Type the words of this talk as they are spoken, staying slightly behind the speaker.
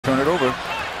over.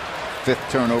 5th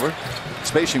turnover.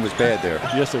 Spacing was bad there.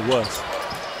 Yes, it was.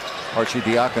 Archie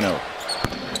Diacono.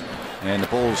 And the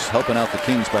Bulls helping out the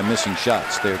Kings by missing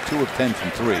shots. They're 2 of 10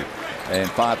 from 3 and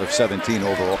 5 of 17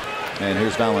 overall. And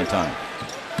here's Valentine.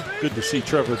 Good to see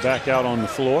Trevor back out on the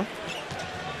floor.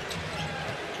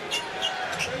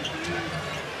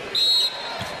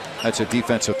 That's a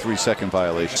defensive 3-second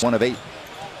violation. 1 of 8.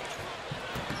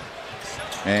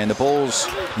 And the Bulls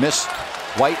miss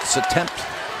White's attempt.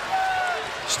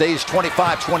 Stays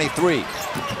 25-23.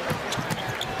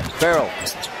 Farrell.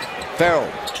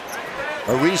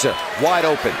 Ariza wide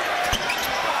open.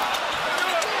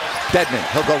 Dedmon.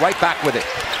 He'll go right back with it.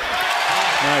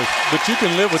 Nice. But you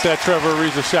can live with that Trevor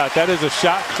Ariza shot. That is a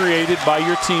shot created by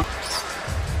your team.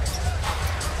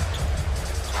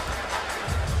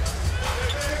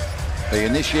 They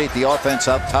initiate the offense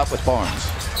up top with Barnes.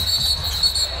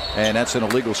 And that's an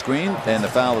illegal screen, and the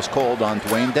foul is called on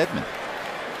Dewayne Dedmon.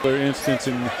 For instance,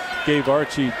 and gave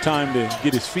Archie time to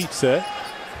get his feet set.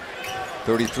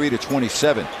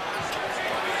 33-27.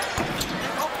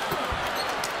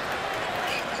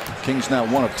 Kings now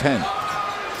 1 of 10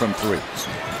 from 3.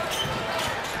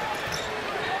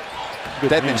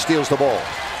 Dedmon steals the ball.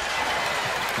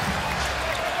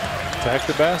 Attack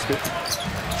the basket.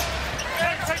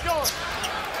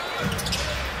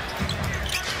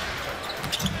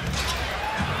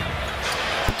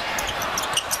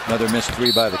 Another missed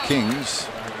 3 by the Kings,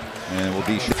 and it will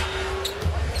be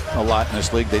a lot in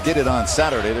this league. They did it on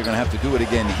Saturday. They're going to have to do it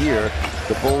again here.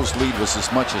 The Bulls' lead was as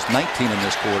much as 19 in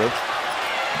this quarter.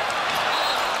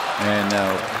 And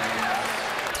now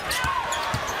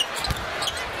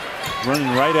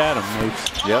running right at him.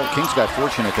 Yeah, the Kings got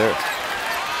fortunate there.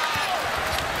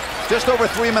 Just over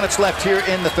 3 minutes left here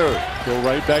in the 3rd. Go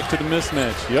right back to the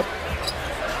mismatch. Yep.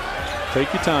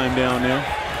 Take your time down there.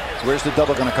 Where's the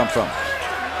double going to come from?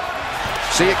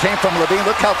 See, it came from Levine.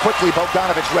 Look how quickly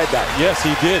Bogdanovich read that. Yes,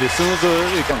 he did. As soon as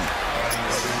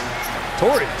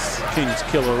Torres, Kings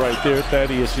killer right there.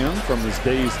 Thaddeus Young from his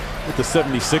days with the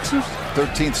 76ers.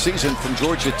 13th season from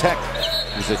Georgia Tech.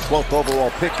 He's a 12th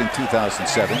overall pick in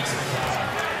 2007.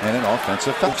 And an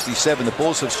offensive foul. 67. The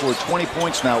Bulls have scored 20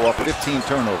 points now off 15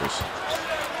 turnovers.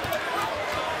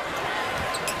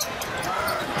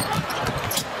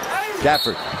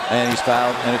 Gafford, and he's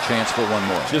fouled, and a chance for one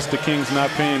more. Just the Kings not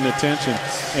paying attention,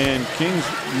 and Kings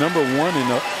 #1 in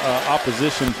the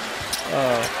opposition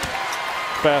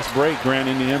fast break,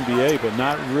 granted in the NBA, but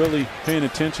not really paying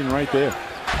attention right there.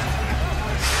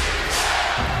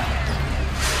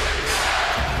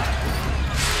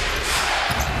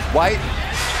 White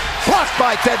blocked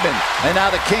by Dedmon, and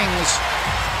now the Kings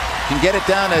can get it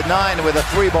down to 9 with a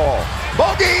 3 ball.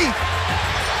 Bogey!